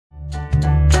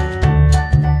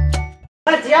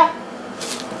아빠지야?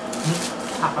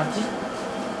 아빠지?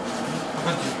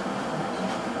 아빠지.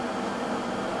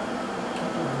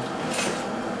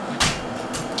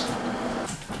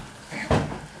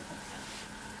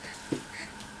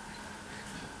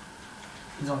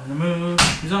 He's on the move.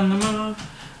 He's on the move.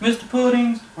 Mr.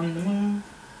 Pudding's on the move.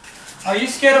 Are you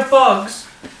scared of bugs?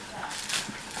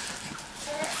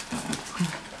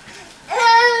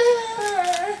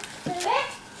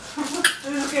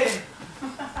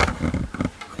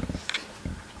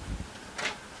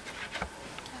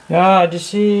 Yeah,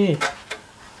 아저씨.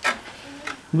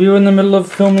 We were in the middle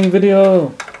of filming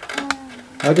video.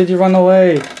 Why did you run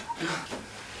away?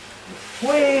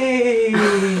 Whee!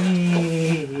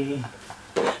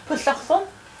 Put socks on?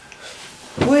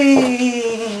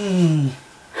 Whee!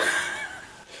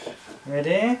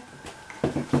 Ready?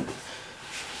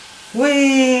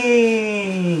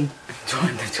 Whee!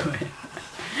 좋아한다, 좋아해.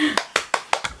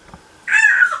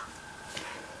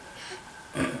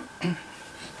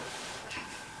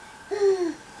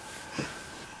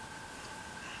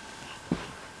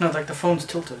 No, it's like the phone's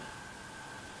tilted.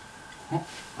 어?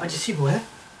 아저씨 뭐해?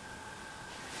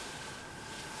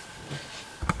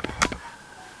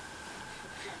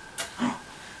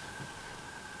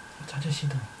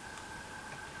 아저씨다.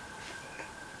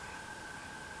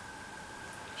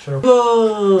 Sure.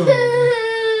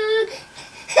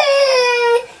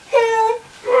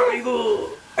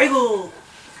 아이고, 아이고,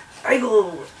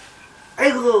 아이고,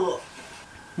 아이고.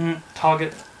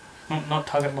 Target. No, not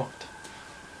target locked.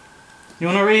 You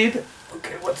wanna read?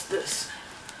 Okay, what's this?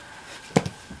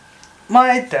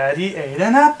 My daddy ate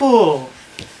an apple.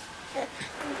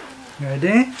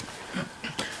 Ready?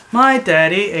 My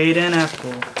daddy ate an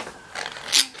apple.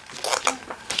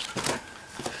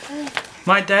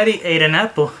 My daddy ate an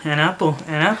apple, an apple,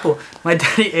 an apple. My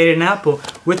daddy ate an apple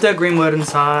with a green word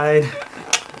inside.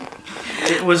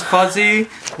 It was fuzzy.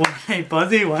 One, a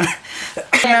fuzzy one.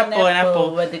 An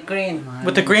apple. With the green one.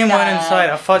 With the green one inside,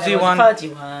 a fuzzy one. Fuzzy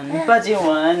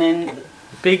one, and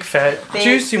big fat,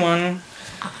 juicy one.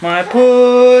 My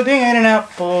pudding ate an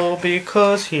apple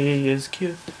because he is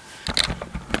cute.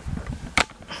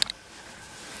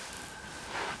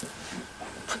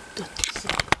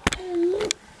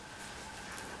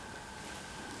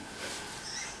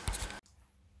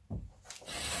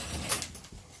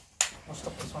 I'll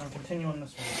stop this one and continue on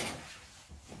this one.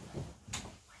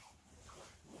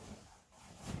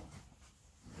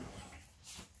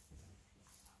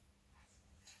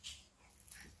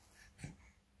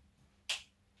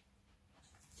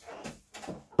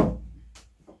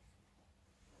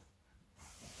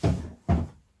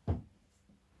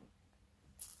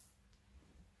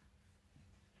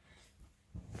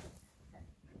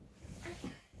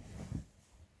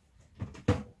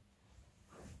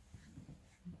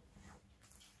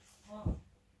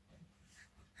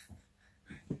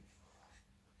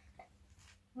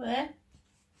 Where?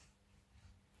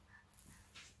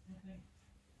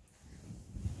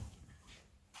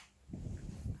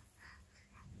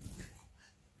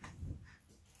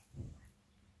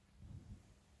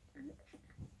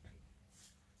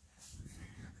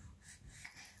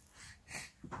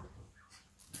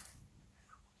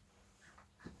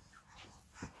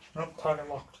 Nope, target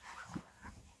locked.